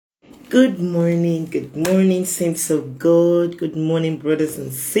Good morning, saints of God. Good morning, brothers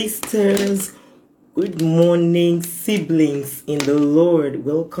and sisters. Good morning, siblings in the Lord.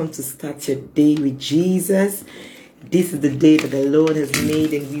 Welcome to Start Your Day with Jesus. This is the day that the Lord has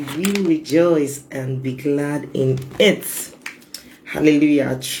made, and we will rejoice and be glad in it. Hallelujah.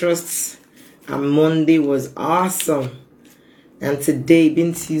 I trust our Monday was awesome. And today,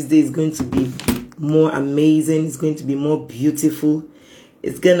 being Tuesday, is going to be more amazing. It's going to be more beautiful.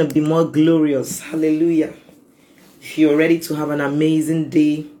 It's going to be more glorious. Hallelujah. If you're ready to have an amazing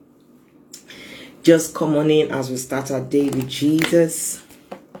day, just come on in as we start our day with Jesus.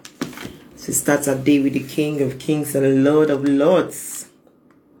 As we start our day with the King of Kings and the Lord of Lords.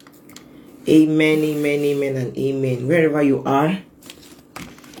 Amen, amen, amen, and amen. Wherever you are,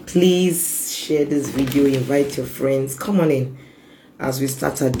 please share this video. Invite your friends. Come on in as we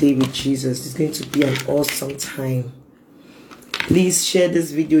start our day with Jesus. It's going to be an awesome time. Please share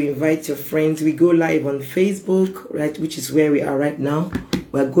this video, invite your friends. We go live on Facebook, right, which is where we are right now.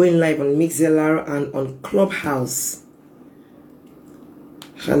 We're going live on Mixlr and on Clubhouse.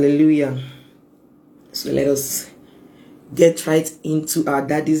 Hallelujah. So let us get right into our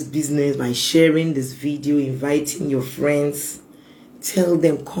daddy's business by sharing this video, inviting your friends. Tell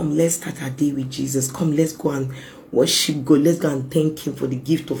them, come, let's start our day with Jesus. Come, let's go and worship God. Let's go and thank him for the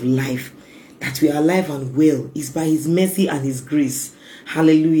gift of life. That we are alive and well is by his mercy and his grace.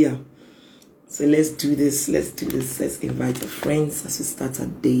 Hallelujah. So let's do this. Let's do this. Let's invite our friends as we start our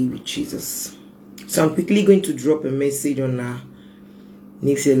day with Jesus. So I'm quickly going to drop a message on our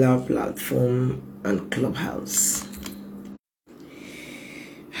Mixlr platform and Clubhouse.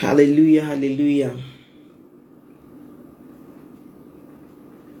 Hallelujah. Hallelujah.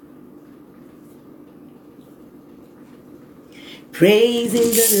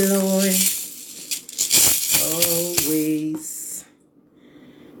 Praising the Lord always,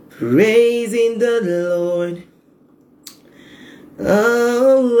 praising the Lord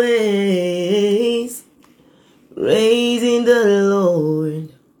always, praising the Lord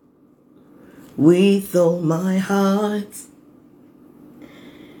with all my heart,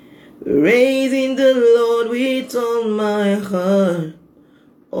 praising the Lord with all my heart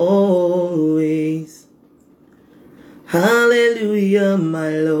always. Hallelujah, my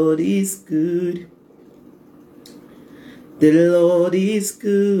Lord is good. The Lord is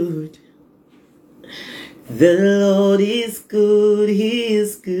good. The Lord is good. He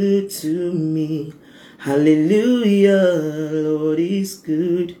is good to me. Hallelujah, Lord is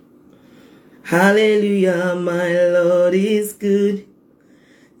good. Hallelujah, my Lord is good.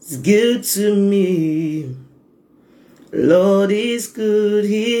 It's good to me. Lord is good.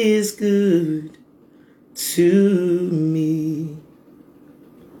 He is good to me.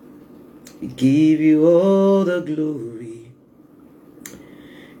 We give you all the glory.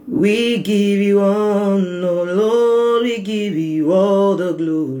 We give you honor, Lord. We give you all the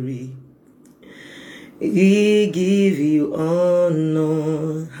glory. We give you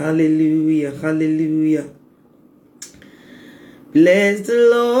honor. Hallelujah, hallelujah. Bless the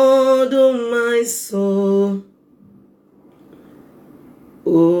Lord, oh my soul.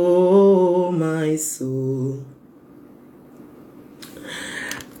 Oh my soul.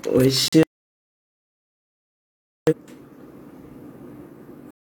 Worship.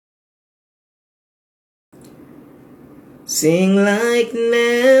 Sing like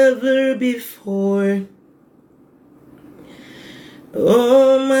never before.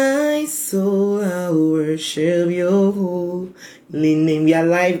 Oh my soul, I worship your holy name. We are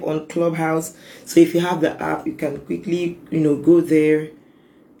live on Clubhouse. So if you have the app, you can quickly, go there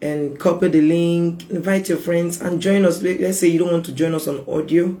and copy the link, invite your friends and join us. Let's say you don't want to join us on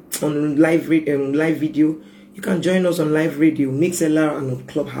audio, on live video. You can join us on live radio, Mixlr and on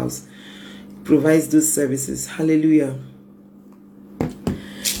Clubhouse. Provides those services. Hallelujah.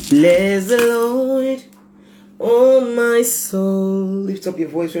 Bless the Lord, oh my soul. Lift up your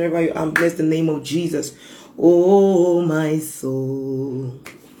voice wherever you are and bless the name of Jesus. Oh my soul,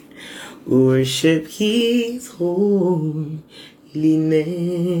 worship his holy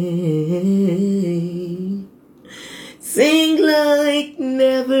name. Sing like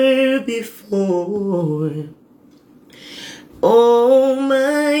never before. Oh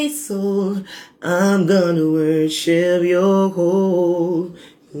my soul, I'm gonna worship your holy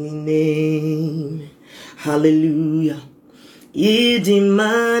name. Hallelujah.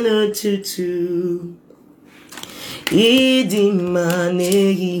 Idimana tutu.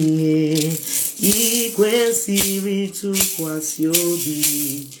 Idimane hine. Ikwesiri tukwasi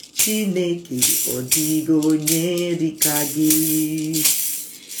obi. Chineke odigo nye dikagi.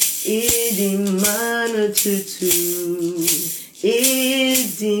 Idimana tutu.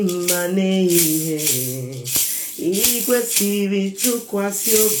 ịdị mma n'ihe ikwesịrị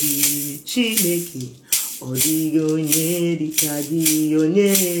tụkwasị obi Chineke ọ dịghị onye dịka gị onye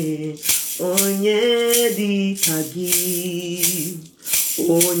dịka gị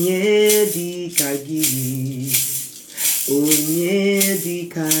onye dịka gị onye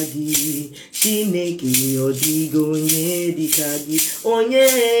dịka gị Chineke ọ dịghị onye dịka gị onye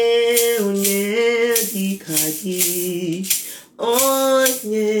dịka gị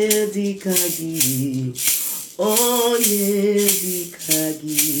onye dịka gị onye dịka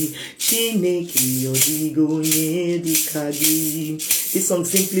gị Chineke ọ dịghị onye dịka gị. This song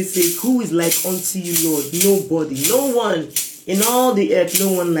simply says, who is like unto you, Lord? Nobody, no one in all the earth,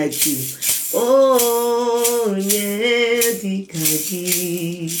 no one like you. Onye dịka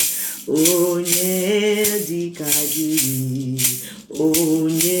gị onye dịka gị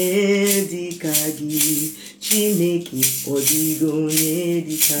onye dịka gị Chineke ọ dịghị onye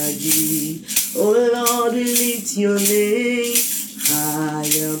dịka gị. Oh Lord, we lift your name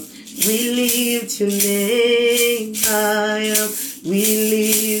higher. We lift your name higher. We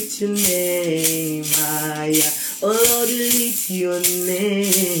lift your name higher. Oh Lord, we lift your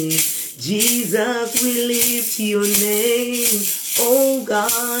name. Jesus, we lift your name. Oh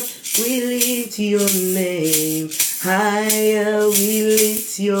God, we lift your name higher. We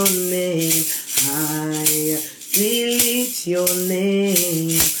lift your name higher. We lift your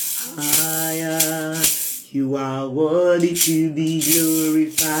name higher. You are worthy to be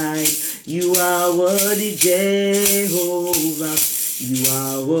glorified. You are worthy, Jehovah. You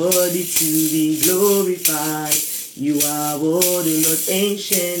are worthy to be glorified. You are worthy, Lord,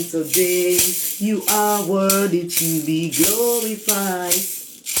 ancient of days. You are worthy to be glorified.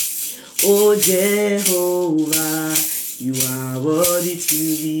 Oh Jehovah, you are worthy to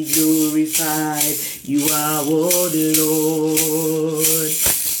be glorified. You are worthy, Lord.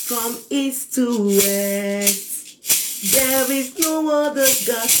 From east to west, there is no other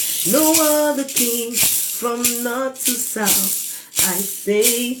God, no other King. From north to south, I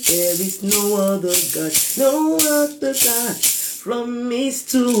say there is no other God, no other God. From east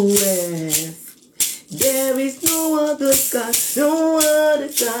to west, there is no other God, no other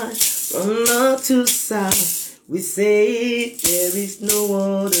God. From north to south, we say there is no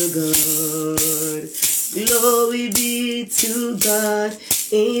other God. Glory be to God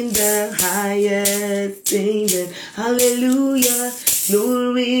in the highest. Amen. Hallelujah.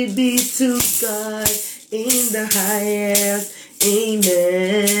 Glory be to God in the highest.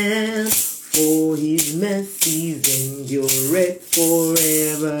 Amen. For his mercies endure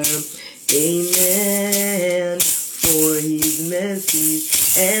forever. Amen. For his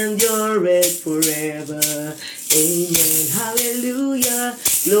mercies endure forever. Amen. Hallelujah.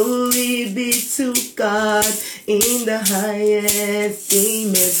 Glory be to God in the highest.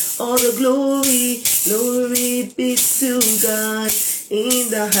 Amen. All the glory be to God in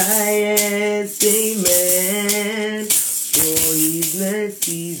the highest. Amen. For his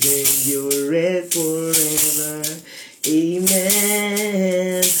mercies endure forever.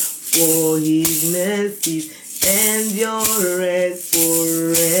 Amen. For his mercies endure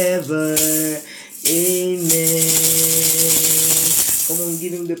forever. Amen. Come on,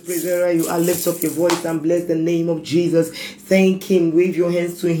 give him the praise wherever you are. Lift up your voice and bless the name of Jesus. Thank him. Wave your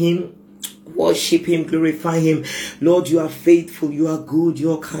hands to him. Worship him, glorify him. Lord, you are faithful, you are good,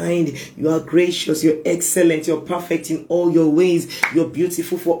 you are kind, you are gracious, you're excellent, you're perfect in all your ways, you're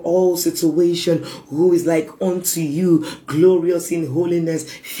beautiful for all situations. Who is like unto you, glorious in holiness,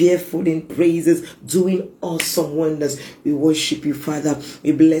 fearful in praises, doing awesome wonders. We worship you, Father.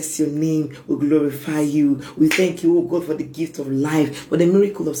 We bless your name. We glorify you. We thank you, oh God, for the gift of life, for the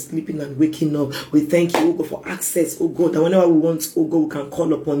miracle of sleeping and waking up. We thank you, oh God, for access, oh God, that whenever we want, oh God, we can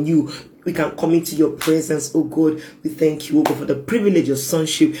call upon you. We can come into your presence, oh God. We thank you, oh God, for the privilege of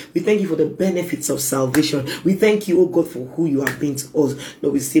sonship. We thank you for the benefits of salvation. We thank you, oh God, for who you have been to us.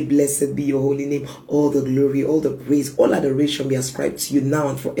 Lord, we say, blessed be your holy name. All the glory, all the praise, all adoration be ascribed to you now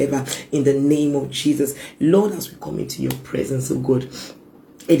and forever in the name of Jesus. Lord, as we come into your presence, oh God,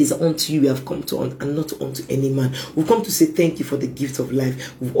 it is unto you we have come to and not unto any man. We've come to say thank you for the gift of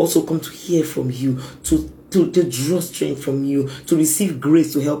life. We've also come to hear from you, to draw strength from you, to receive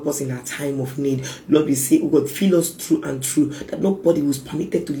grace to help us in our time of need. Lord, we say, oh God, fill us through and through, that nobody was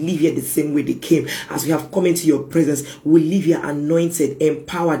permitted to live here the same way they came. As we have come into your presence, we live here anointed,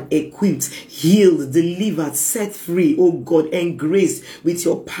 empowered, equipped, healed, delivered, set free, oh God, and graced with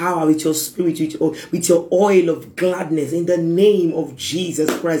your power, with your spirit, with your oil of gladness in the name of Jesus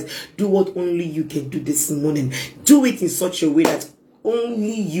Christ. Do what only you can do this morning. Do it in such a way that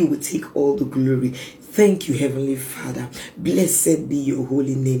only you will take all the glory. Thank you, Heavenly Father. Blessed be your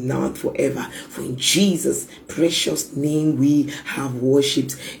holy name now and forever. For in Jesus' precious name we have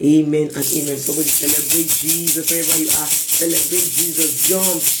worshipped. Amen and amen. Somebody celebrate Jesus wherever you are. Celebrate Jesus.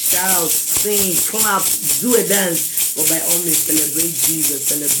 Jump, shout, sing, clap, do a dance. But by all means, celebrate Jesus.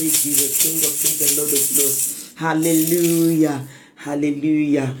 Celebrate Jesus, King of kings and Lord of lords. Hallelujah.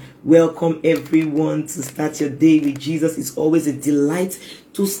 Hallelujah. Welcome everyone to Start Your Day with Jesus. It's always a delight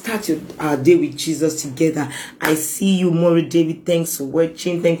to start your day with Jesus together. I see you, Maury David. Thanks for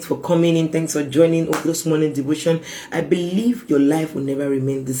watching. Thanks for coming in. Thanks for joining this morning devotion. I believe your life will never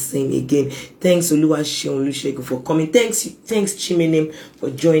remain the same again. Thanks Oluwaseun Olusegun for coming. Thanks Chimenem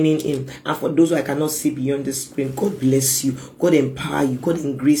for joining in. And for those who I cannot see beyond the screen, God bless you. God empower you. God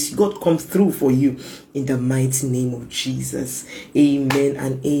increase you. God come through for you in the mighty name of Jesus. Amen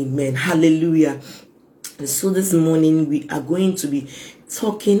and amen. Hallelujah. And so this morning we are going to be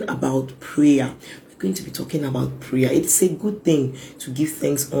talking about prayer. We're going to be talking about prayer. It's a good thing to give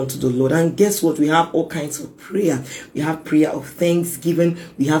thanks unto the Lord. And guess what? We have all kinds of prayer. We have prayer of thanksgiving.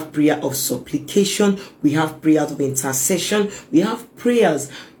 We have prayer of supplication. We have prayers of intercession. We have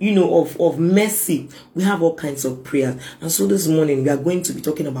prayers, of mercy. We have all kinds of prayers. And so this morning we are going to be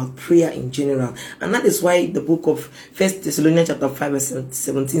talking about prayer in general. And that is why the book of 1 Thessalonians chapter 5 verse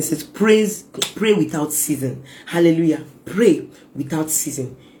 17 says, pray without ceasing. Hallelujah. Pray without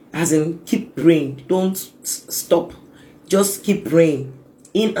ceasing. As in, keep praying. Don't stop. Just keep praying.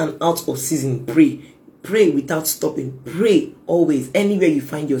 In and out of season, pray. Pray without stopping. Pray always. Anywhere you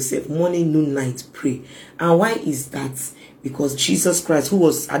find yourself, morning, noon, night, pray. And why is that? Because Jesus Christ, who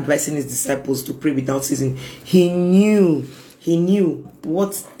was advising his disciples to pray without ceasing, he knew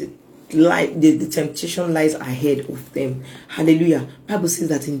what the temptation lies ahead of them. Hallelujah. Bible says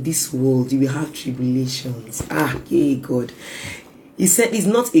that in this world you will have tribulations. Hey God. He said it's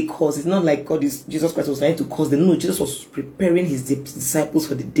not a cause. It's not like Jesus Christ was trying to cause them. No, Jesus was preparing his disciples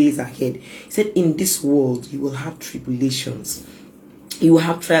for the days ahead. He said, in this world you will have tribulations. You will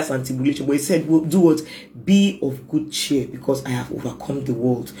have trials and tribulations. But he said, do what? Be of good cheer, because I have overcome the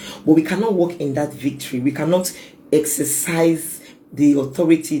world. But we cannot walk in that victory. We cannot exercise the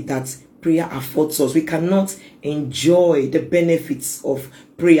authority that prayer affords us. We cannot enjoy the benefits of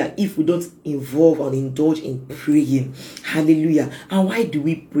prayer if we don't involve or indulge in praying. Hallelujah. And why do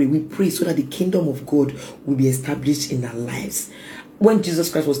we pray? We pray so that the kingdom of God will be established in our lives. When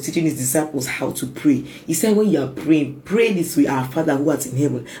Jesus Christ was teaching his disciples how to pray, he said, when you are praying, pray this way, our Father who art in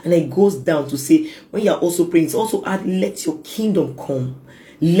heaven. And then it goes down to say, when you are also praying, it's also add, let your kingdom come.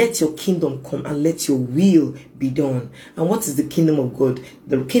 Let your kingdom come and let your will be done. And what is the kingdom of God?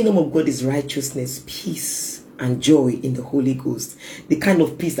 The kingdom of God is righteousness, peace, and joy in the Holy Ghost. The kind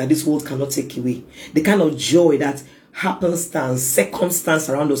of peace that this world cannot take away. The kind of joy that circumstance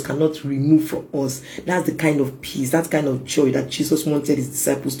around us cannot remove from us. That's the kind of peace, that kind of joy that Jesus wanted his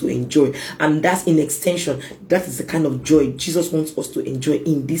disciples to enjoy. And that's in extension, that is the kind of joy Jesus wants us to enjoy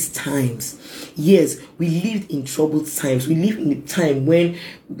in these times. Yes, we lived in troubled times. We live in a time when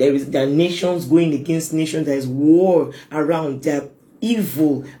there are nations going against nations. There is war around. There are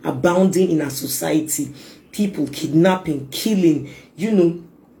evil abounding in our society. People kidnapping, killing,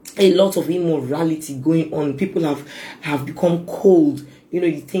 a lot of immorality going on. People have become cold,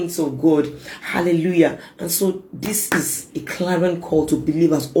 the things of God. Hallelujah. And so this is a clarion call to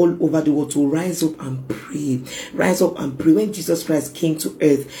believers all over the world to rise up and pray. Rise up and pray. When Jesus Christ came to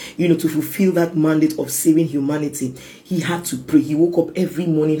earth, to fulfill that mandate of saving humanity, he had to pray. He woke up every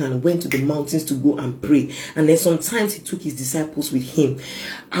morning and went to the mountains to go and pray. And then sometimes he took his disciples with him.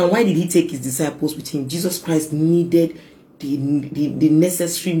 And why did he take his disciples with him? Jesus Christ needed the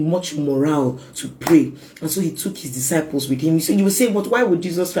necessary much morale to pray, and so he took his disciples with him. So you will say, but why would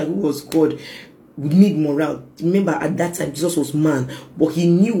Jesus Christ, who was God, would need morale? Remember, at that time Jesus was man, but he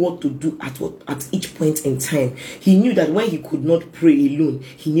knew what to do at each point in time. He knew that when he could not pray alone,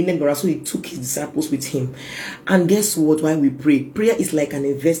 he needed morale, so he took his disciples with him. And guess what? Why we pray? Prayer is like an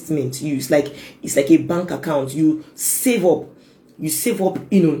investment. It's like a bank account. You save up,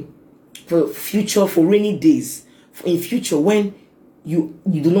 for future, for rainy days. In future, when you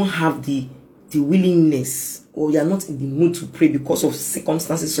do not have the willingness, or you are not in the mood to pray because of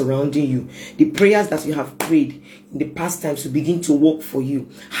circumstances surrounding you, the prayers that you have prayed in the past times will begin to work for you.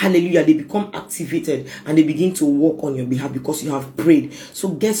 Hallelujah. They become activated and they begin to work on your behalf because you have prayed. So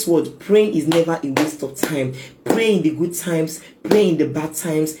guess what? Praying is never a waste of time. Pray in the good times, pray in the bad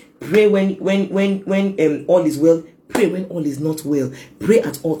times, pray when all is well, pray when all is not well. Pray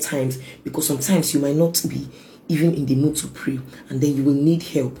at all times, because sometimes you might not be even in the mood to pray, and then you will need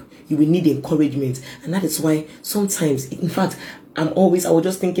help. You will need encouragement. And that is why sometimes, in fact, I was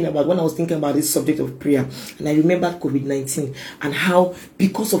just thinking about, when I was thinking about this subject of prayer, and I remembered COVID-19 and how,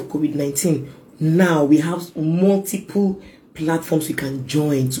 because of COVID-19, now we have multiple platforms we can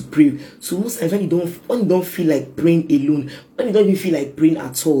join to pray. So most times when you don't feel like praying alone, when you don't even feel like praying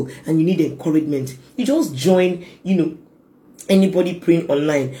at all, and you need encouragement, you just join, anybody praying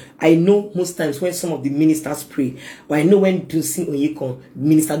online. I know most times when some of the ministers pray, or I know when Minister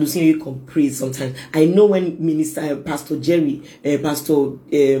Dusin Oyekon prays sometimes. I know when Pastor Jerry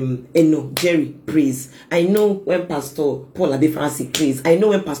prays. I know when Pastor Paul Adefarasi prays. I know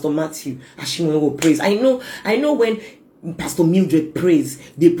when Pastor Matthew Ashimowo prays. I know when Pastor Mildred prays.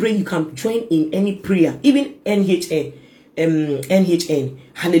 They pray. You can join in any prayer, even NHN.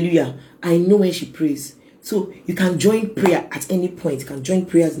 Hallelujah. I know when she prays. So you can join prayer at any point. You can join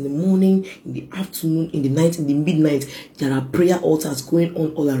prayers in the morning, in the afternoon, in the night, in the midnight. There are prayer altars going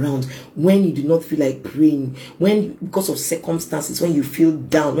on all around. When you do not feel like praying, because of circumstances, when you feel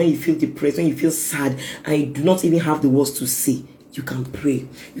down, when you feel depressed, when you feel sad, and you do not even have the words to say, you can pray.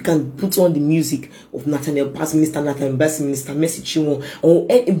 You can put on the music of Nathaniel Pass, Minister Nathaniel Bass, Minister Mercy Chinwo, or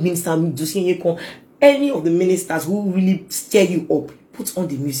Minister Dusin Oyekon, any of the ministers who really stir you up. Put on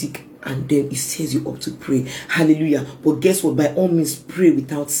the music, and then it stirs you up to pray. Hallelujah. But guess what? By all means, pray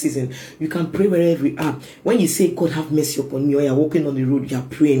without ceasing. You can pray wherever you are. When you say, God, have mercy upon me, or you're walking on the road, you are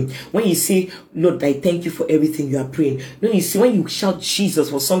praying. When you say, Lord, I thank you for everything, you are praying. When you shout Jesus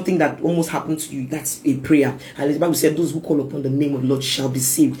for something that almost happened to you, that's a prayer. And the Bible said, those who call upon the name of the Lord shall be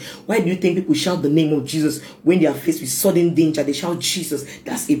saved. Why do you think people shout the name of Jesus when they are faced with sudden danger? They shout Jesus.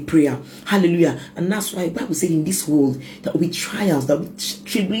 That's a prayer. Hallelujah. And that's why the Bible said in this world, there will be trials, there will be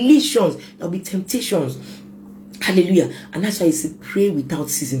tribulations, there will be temptations. Hallelujah. And that's why you say pray without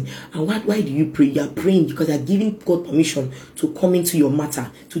ceasing. And why do you pray? You are praying because you are giving God permission to come into your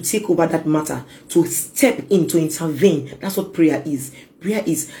matter, to take over that matter, to step in, to intervene. That's what prayer is.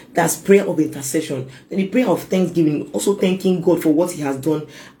 That's prayer of intercession. Then the prayer of thanksgiving, also thanking God for what he has done,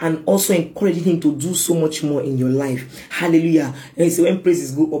 and also encouraging him to do so much more in your life. Hallelujah. And you say when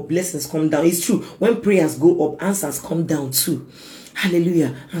praises go up, blessings come down. It's true. When prayers go up, answers come down too.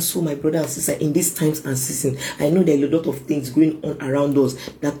 Hallelujah. And so my brother and sister, in these times and season, I know there are a lot of things going on around us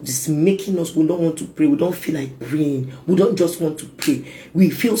that is making us, we don't want to pray. We don't feel like praying. We don't just want to pray. We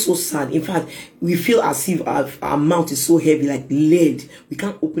feel so sad. In fact, we feel as if our mouth is so heavy, like lead. We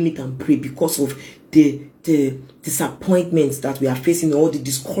can't open it and pray because of the disappointments that we are facing, or the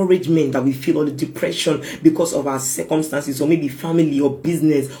discouragement that we feel, or the depression because of our circumstances, or maybe family or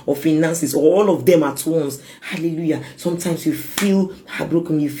business or finances, or all of them at once. Hallelujah. Sometimes you feel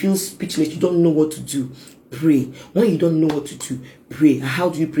heartbroken, you feel speechless, you don't know what to do. Pray. When you don't know what to do, pray. How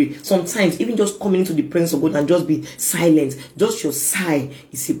do you pray? Sometimes even just coming into the presence of God and just be silent, just your sigh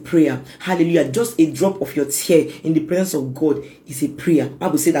is a prayer. Hallelujah. Just a drop of your tear in the presence of God is a prayer.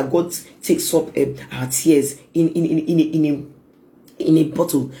 Bible says that God takes up our tears in a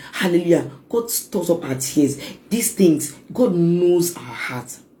bottle. Hallelujah. God stores up our tears. These things, God knows our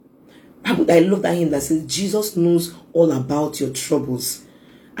heart. I love that hymn that says Jesus knows all about your troubles,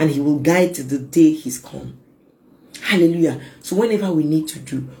 and he will guide to the day he's come. Hallelujah. So whenever we need to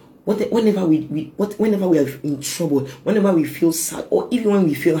do, whenever we are in trouble, whenever we feel sad, or even when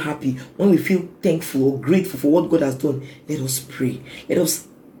we feel happy, when we feel thankful or grateful for what God has done, let us pray. Let us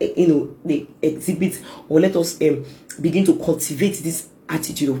exhibit, or let us begin to cultivate this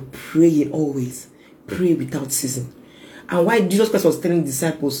attitude of praying always. Pray without ceasing. And why Jesus Christ was telling the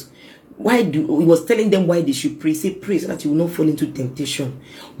disciples, he was telling them why they should pray. Say pray so that you will not fall into temptation.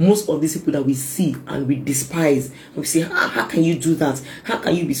 Most of these people that we see and we despise, and we say, how can you do that? How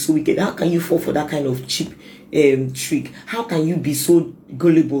can you be so wicked? How can you fall for that kind of cheap trick? How can you be so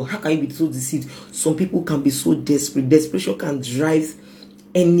gullible? How can you be so deceived? Some people can be so desperate. Desperation can drive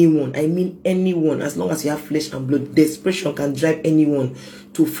anyone. I mean anyone. As long as you have flesh and blood, desperation can drive anyone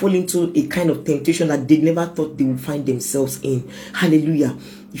to fall into a kind of temptation that they never thought they would find themselves in. Hallelujah.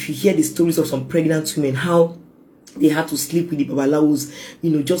 If you hear the stories of some pregnant women, how they had to sleep with the babalawos,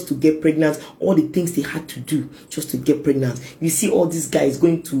 just to get pregnant, all the things they had to do just to get pregnant. You see all these guys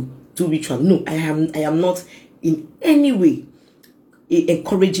going to do ritual. No, I am not in any way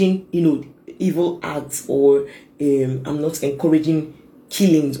encouraging, evil acts, or I'm not encouraging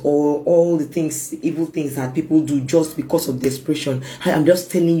killings or all the things, evil things that people do just because of desperation. I'm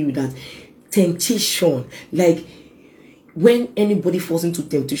just telling you that temptation, like when anybody falls into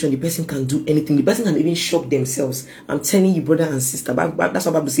temptation, the person can do anything. The person can even shock themselves. I'm telling you, brother and sister, that's what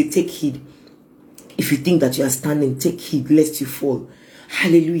the Bible says, take heed. If you think that you are standing, take heed lest you fall.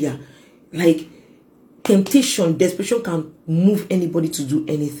 Hallelujah. Like temptation, desperation can move anybody to do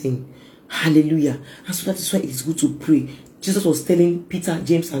anything. Hallelujah. And so that is why it is good to pray. Jesus was telling Peter,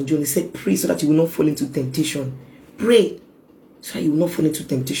 James, and John, he said, pray so that you will not fall into temptation. Pray so that you will not fall into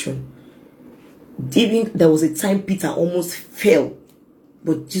temptation. Even there was a time Peter almost fell,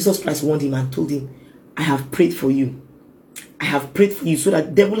 but Jesus Christ warned him and told him, I have prayed for you. I have prayed for you. So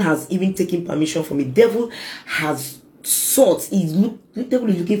that devil has even taken permission from me. Devil has sought. The devil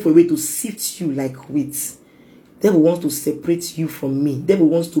is looking for a way to sift you like wheat. Devil wants to separate you from me. Devil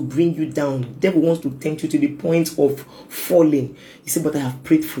wants to bring you down. Devil wants to tempt you to the point of falling. He said, but I have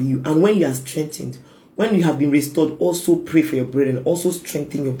prayed for you. And when you are strengthened, when you have been restored, also pray for your brethren. Also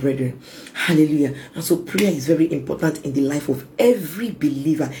strengthen your brethren. Hallelujah. And so prayer is very important in the life of every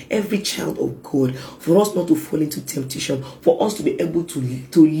believer, every child of God. For us not to fall into temptation. For us to be able to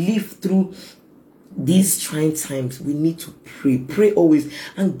live through these trying times, we need to pray. Pray always.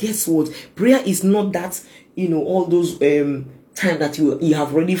 And guess what? Prayer is not that, all those time that you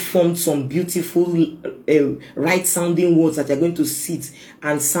have already formed some beautiful right sounding words that you're going to sit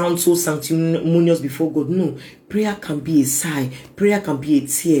and sound so sanctimonious before God. No, prayer can be a sigh, prayer can be a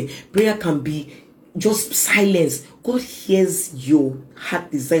tear, prayer can be just silence. God hears your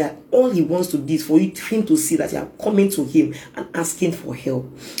heart desire. All he wants to do is for him to see that you are coming to him and asking for help.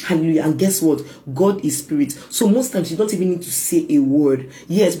 Hallelujah. And guess what? God is spirit. So most times you don't even need to say a word.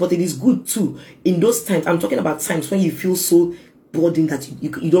 Yes, but it is good too. In those times, I'm talking about times when you feel so burdened that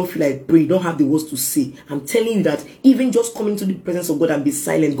you don't feel like praying, you don't have the words to say. I'm telling you that even just coming to the presence of God and be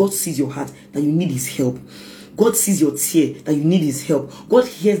silent, God sees your heart that you need his help. God sees your tear that you need his help. God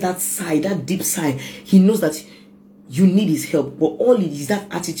hears that sigh, that deep sigh. He knows that you need his help. But all it is that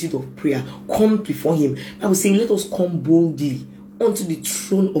attitude of prayer. Come before him. I will say, let us come boldly unto the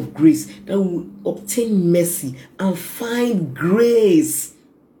throne of grace, that we will obtain mercy and find grace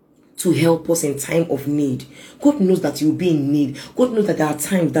to help us in time of need. God knows that you will be in need. God knows that there are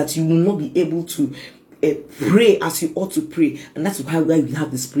times that you will not be able to pray as you ought to pray, and that's why we have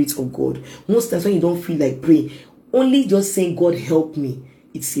the Spirit of God. Most times when you don't feel like praying, only just saying, God help me,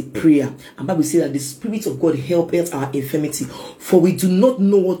 it's a prayer. And Bible says that the Spirit of God help us our infirmity, for we do not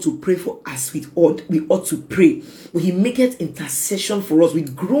know what to pray for as we ought to pray. But he maketh intercession for us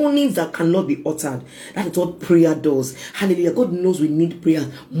with groanings that cannot be uttered. That is what prayer does. Hallelujah. God knows we need prayer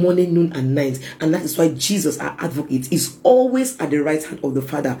morning, noon, and night. And that is why Jesus, our advocate, is always at the right hand of the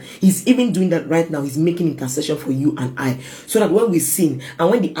Father. He's even doing that right now. He's making intercession for you and I. So that when we sin, and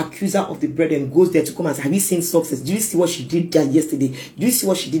when the accuser of the brethren goes there to come and say, have you seen success? Did you see what she did there yesterday? Did you see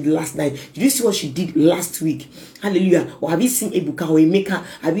what she did last night? Did you see what she did last week? Hallelujah. Or have you seen Ebuka or Emeka?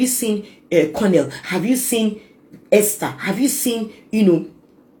 Have you seen Cornell? Have you seen Esther? Have you seen,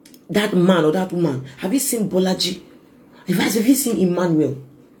 that man or that woman? Have you seen Bolaji? Have you seen Emmanuel?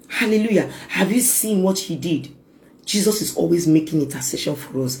 Hallelujah. Have you seen what he did? Jesus is always making intercession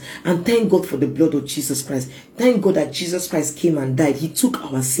for us. And thank God for the blood of Jesus Christ. Thank God that Jesus Christ came and died. He took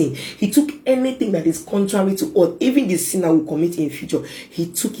our sin. He took anything that is contrary to us, even the sin that we commit in future.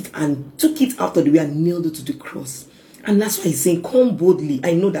 He took it and took it out of the way and nailed it to the cross. And that's why he's saying, come boldly.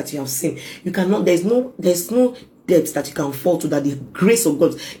 I know that you have sinned. You cannot, there's no depth that you can fall to, that the grace of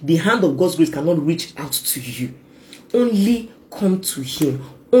God, the hand of God's grace cannot reach out to you. Only come to him.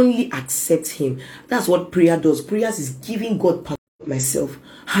 Only accept him. That's what prayer does. Prayer is giving God permission myself.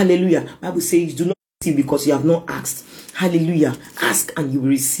 Hallelujah. Bible says, do not receive because you have not asked. Hallelujah. Ask and you will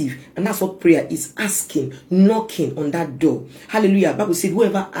receive. And that's what prayer is. Asking, knocking on that door. Hallelujah. Bible says,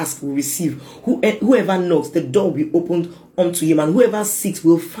 whoever asks will receive. Whoever knocks, the door will be opened unto him. And whoever seeks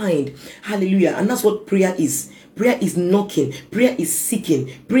will find. Hallelujah. And that's what prayer is. Prayer is knocking. Prayer is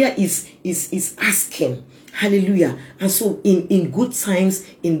seeking. Prayer is asking. Hallelujah. And so in good times,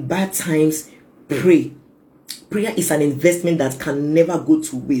 in bad times, pray. Prayer is an investment that can never go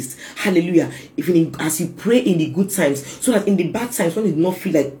to waste. Hallelujah. As you pray in the good times, so that in the bad times, when you do not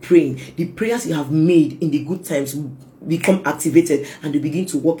feel like praying, the prayers you have made in the good times become activated and they begin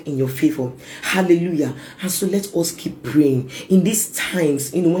to work in your favor. Hallelujah. And so let us keep praying in these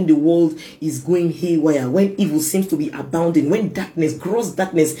times, when the world is going haywire, when evil seems to be abounding, when darkness, gross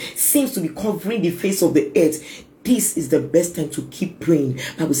darkness seems to be covering the face of the earth. This is the best time to keep praying.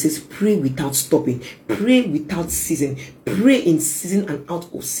 Bible says, pray without stopping. Pray without ceasing. Pray in season and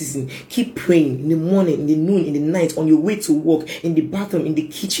out of season. Keep praying in the morning, in the noon, in the night, on your way to work, in the bathroom, in the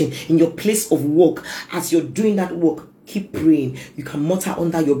kitchen, in your place of work. As you're doing that work, keep praying. You can mutter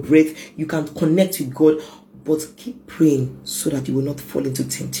under your breath. You can connect with God. But keep praying so that you will not fall into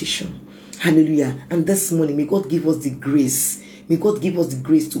temptation. Hallelujah. And this morning, may God give us the grace. May God give us the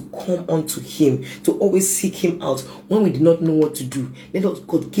grace to come unto him, to always seek him out when we do not know what to do. Let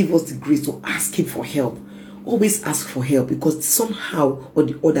God give us the grace to ask him for help. Always ask for help, because somehow or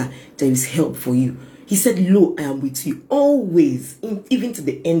the other there is help for you. He said, lo, I am with you always, even to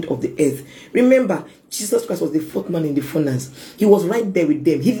the end of the earth. Remember, Jesus Christ was the fourth man in the furnace. He was right there with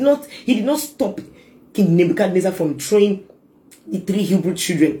them. He did not stop King Nebuchadnezzar from throwing the 3 Hebrew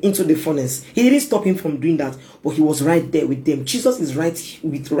children into the furnace. He didn't stop him from doing that, but he was right there with them. Jesus is right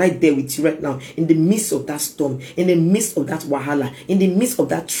there with you right now, in the midst of that storm, in the midst of that wahala, in the midst of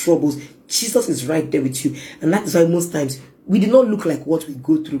that troubles. Jesus is right there with you. And that is why most times we did not look like what we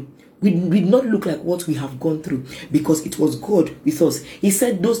go through. We did not look like what we have gone through, because it was God with us. He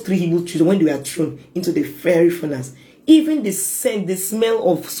said those 3 Hebrew children, when they were thrown into the fiery furnace, even the scent, the smell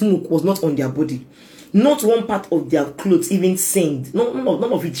of smoke was not on their body. Not one part of their clothes even stained. None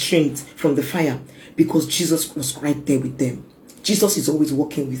of it shrank from the fire, because Jesus was right there with them. Jesus is always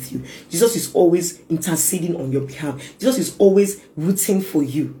working with you. Jesus is always interceding on your behalf. Jesus is always rooting for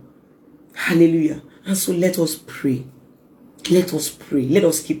you. Hallelujah. And so let us pray. Let us pray. Let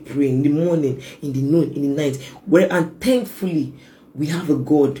us keep praying in the morning, in the noon, in the night. And thankfully, we have a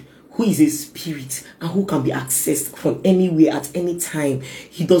God who is a spirit and who can be accessed from anywhere at any time.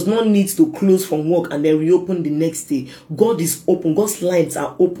 He does not need to close from work and then reopen the next day. God is open. God's lines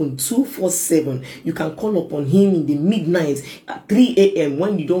are open 247. You can call upon him in the midnight at 3 a.m.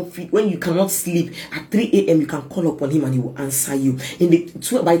 when you cannot sleep. At 3 a.m. you can call upon him and he will answer you.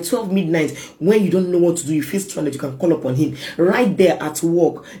 By 12 midnight, when you don't know what to do, you feel stranded, you can call upon him. Right there at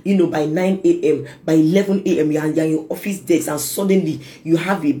work, by 9 a.m., by 11 a.m., you're in your office desk and suddenly you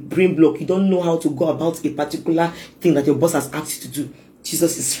have a brain block. You don't know how to go about a particular thing that your boss has asked you to do.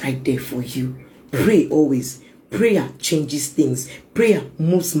 Jesus is right there for you. Pray always. Prayer changes things. Prayer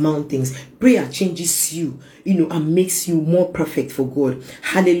moves mountains. Prayer changes you, and makes you more perfect for God.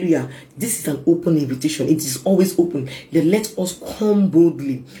 Hallelujah. This is an open invitation. It is always open. Let us come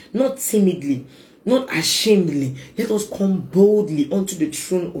boldly, not timidly, not ashamedly. Let us come boldly unto the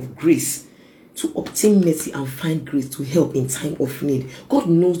throne of grace, to obtain mercy and find grace to help in time of need. God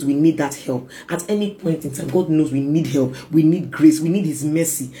knows we need that help. At any point in time, God knows we need help. We need grace. We need his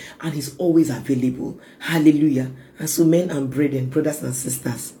mercy. And he's always available. Hallelujah. And so, men and brethren, brothers and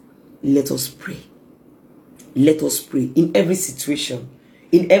sisters, let us pray. Let us pray. In every situation,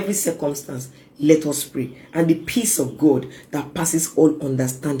 in every circumstance, let us pray. And the peace of God that passes all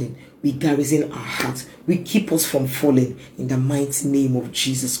understanding will garrison our hearts. We keep us from falling in the mighty name of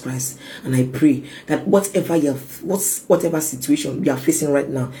Jesus Christ. And I pray that whatever situation you are facing right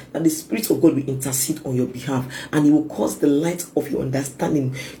now, that the Spirit of God will intercede on your behalf, and he will cause the light of your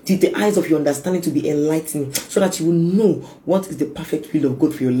understanding, the eyes of your understanding to be enlightened, so that you will know what is the perfect will of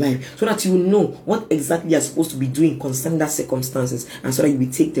God for your life, so that you will know what exactly you are supposed to be doing concerning that circumstances, and so that you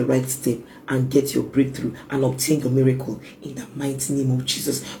will take the right step and get your breakthrough and obtain your miracle in the mighty name of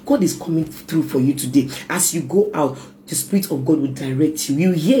Jesus. God is coming through for you today. As you go out, the Spirit of God will direct you.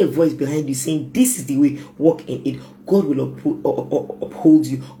 You hear a voice behind you saying, this is the way, walk in it. God will uphold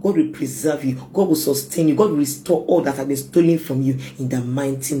you. God will preserve you. God will sustain you. God will restore all that has been stolen from you in the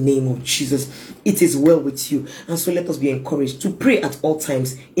mighty name of Jesus. It is well with you. And so let us be encouraged to pray at all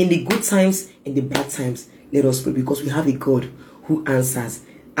times, in the good times, in the bad times. Let us pray, because we have a God who answers.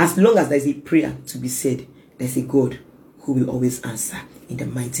 As long as there is a prayer to be said, there's a God who will always answer in the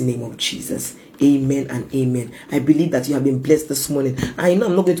mighty name of Jesus. Amen and amen. I believe that you have been blessed this morning. I know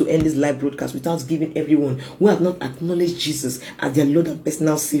I'm not going to end this live broadcast without giving everyone who have not acknowledged Jesus as their Lord and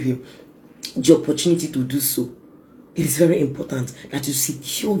personal Savior the opportunity to do so. It is very important that you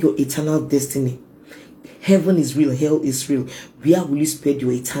secure your eternal destiny. Heaven is real, hell is real. Where will you spend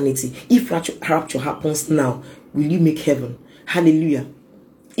your eternity? If rapture happens now, will you make heaven? Hallelujah.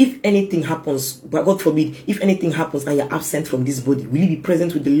 If anything happens, but God forbid, if anything happens and you're absent from this body, will you be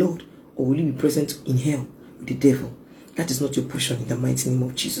present with the Lord, or will you be present in hell with the devil? That is not your portion in the mighty name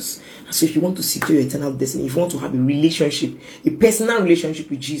of Jesus. And so if you want to secure your eternal destiny, if you want to have a relationship, a personal relationship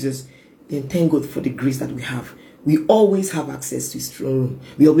with Jesus, then thank God for the grace that we have. We always have access to his throne room.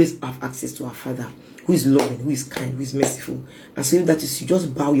 We always have access to our Father, who is loving, who is kind, who is merciful. And so if that is, you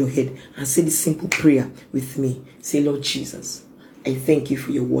just bow your head and say this simple prayer with me. Say, Lord Jesus, I thank you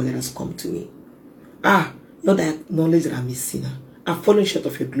for your word that has come to me. Lord, I acknowledge that I'm a sinner. I've fallen short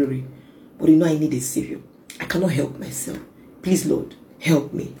of your glory. But I need a Savior. I cannot help myself. Please, Lord,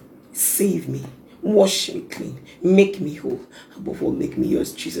 help me. Save me. Wash me clean. Make me whole. Above all, make me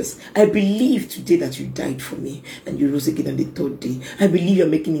yours, Jesus. I believe today that you died for me and you rose again on the third day. I believe you're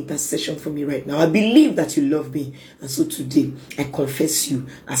making intercession for me right now. I believe that you love me. And so today, I confess you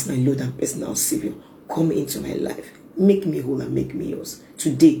as my Lord and personal Savior. Come into my life. Make me whole and make me yours.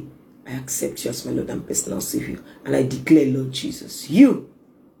 Today, I accept you as my Lord and personal Savior. And I declare, Lord Jesus, you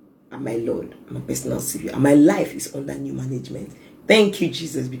are my Lord and my personal Savior. And my life is under new management. Thank you,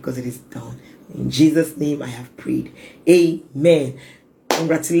 Jesus, because it is done. In Jesus' name I have prayed. Amen.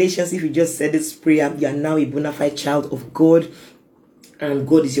 Congratulations if you just said this prayer. You are now a bona fide child of God. And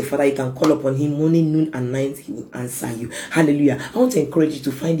God is your Father. You can call upon Him morning, noon, and night. He will answer you. Hallelujah. I want to encourage you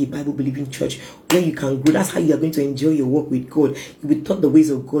to find a Bible-believing church where you can grow. That's how you are going to enjoy your walk with God. You'll be taught the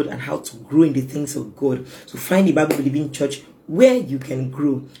ways of God and how to grow in the things of God. So find a Bible-believing church where you can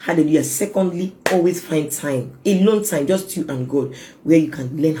grow. Hallelujah. Secondly, always find time, alone time, just you and God, where you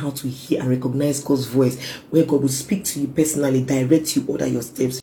can learn how to hear and recognize God's voice, where God will speak to you personally, direct you, order your steps.